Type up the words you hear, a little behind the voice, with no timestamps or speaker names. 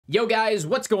Yo guys,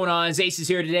 what's going on? It's Aces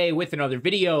here today with another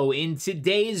video. In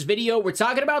today's video, we're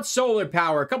talking about solar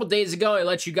power. A couple days ago, I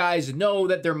let you guys know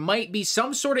that there might be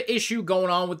some sort of issue going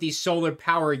on with the solar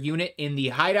power unit in the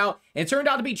hideout. And it turned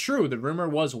out to be true. The rumor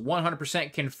was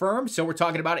 100% confirmed, so we're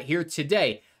talking about it here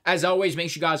today. As always, make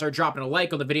sure you guys are dropping a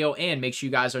like on the video and make sure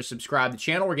you guys are subscribed to the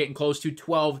channel. We're getting close to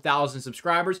 12,000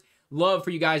 subscribers. Love for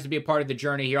you guys to be a part of the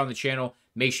journey here on the channel.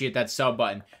 Make sure you hit that sub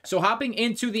button. So hopping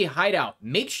into the hideout,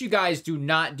 make sure you guys do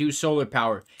not do solar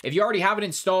power. If you already have it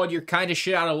installed, you're kind of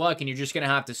shit out of luck and you're just going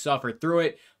to have to suffer through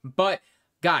it. But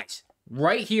guys,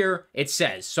 right here, it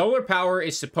says solar power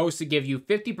is supposed to give you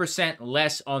 50%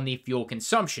 less on the fuel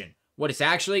consumption. What it's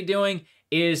actually doing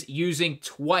is using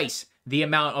twice the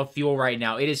amount of fuel right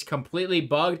now. It is completely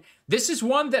bugged. This is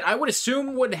one that I would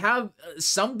assume would have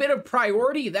some bit of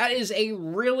priority. That is a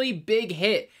really big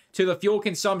hit to the fuel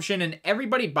consumption, and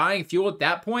everybody buying fuel at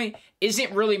that point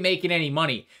isn't really making any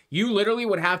money. You literally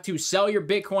would have to sell your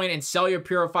Bitcoin and sell your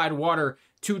purified water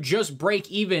to just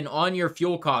break even on your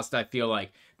fuel cost, I feel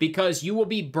like, because you will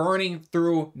be burning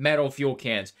through metal fuel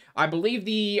cans. I believe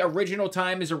the original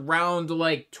time is around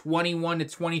like 21 to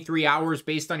 23 hours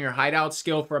based on your hideout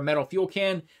skill for a metal fuel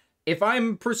can. If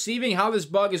I'm perceiving how this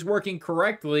bug is working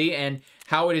correctly and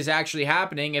how it is actually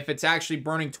happening, if it's actually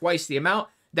burning twice the amount,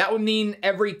 that would mean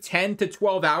every 10 to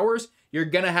 12 hours, you're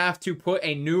going to have to put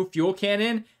a new fuel can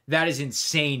in. That is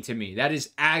insane to me. That is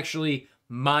actually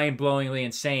mind-blowingly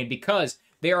insane because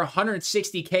they are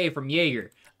 160K from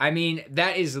Jaeger. I mean,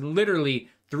 that is literally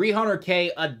 300K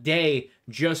a day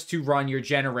just to run your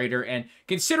generator. And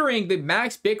considering the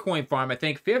max Bitcoin farm, I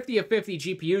think 50 of 50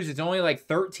 GPUs is only like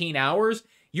 13 hours.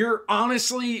 You're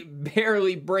honestly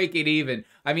barely breaking even.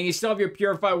 I mean, you still have your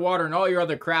purified water and all your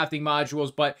other crafting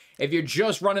modules, but if you're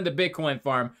just running the Bitcoin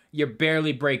farm, you're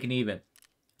barely breaking even.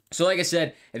 So like I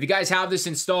said, if you guys have this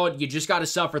installed, you just got to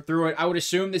suffer through it. I would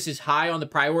assume this is high on the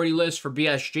priority list for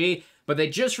BSG, but they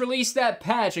just released that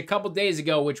patch a couple days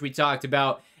ago, which we talked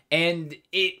about, and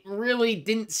it really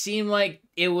didn't seem like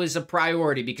it was a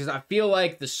priority because I feel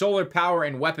like the solar power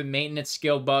and weapon maintenance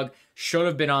skill bug should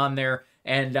have been on there,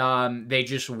 and they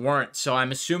just weren't. So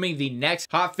I'm assuming the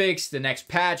next hotfix, the next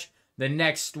patch, the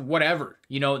next whatever,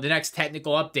 you know, the next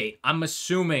technical update, I'm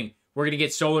assuming we're going to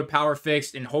get solar power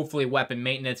fixed and hopefully weapon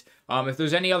maintenance. If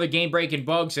there's any other game-breaking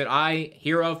bugs that I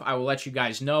hear of, I will let you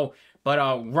guys know. But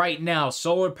right now,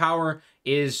 solar power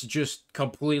is just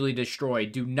completely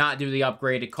destroyed. Do not do the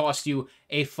upgrade. It costs you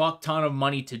a fuck ton of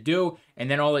money to do, and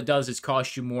then all it does is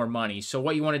cost you more money. So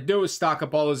what you want to do is stock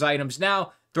up all those items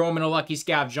now, throw them in a Lucky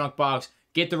Scav junk box,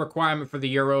 get the requirement for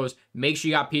the euros, make sure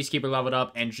you got Peacekeeper leveled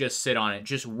up, and just sit on it.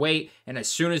 Just wait, and as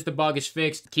soon as the bug is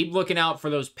fixed, keep looking out for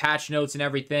those patch notes and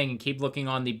everything, and keep looking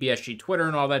on the BSG Twitter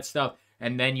and all that stuff,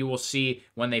 and then you will see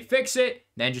when they fix it,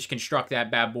 then just construct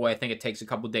that bad boy. I think it takes a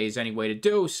couple days anyway to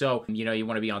do, so, you know, you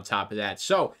want to be on top of that.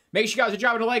 So, make sure you guys are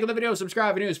dropping a like on the video,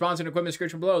 subscribe, and new sponsor and equipment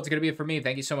description below. It's going to be it for me.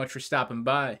 Thank you so much for stopping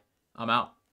by. I'm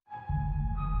out.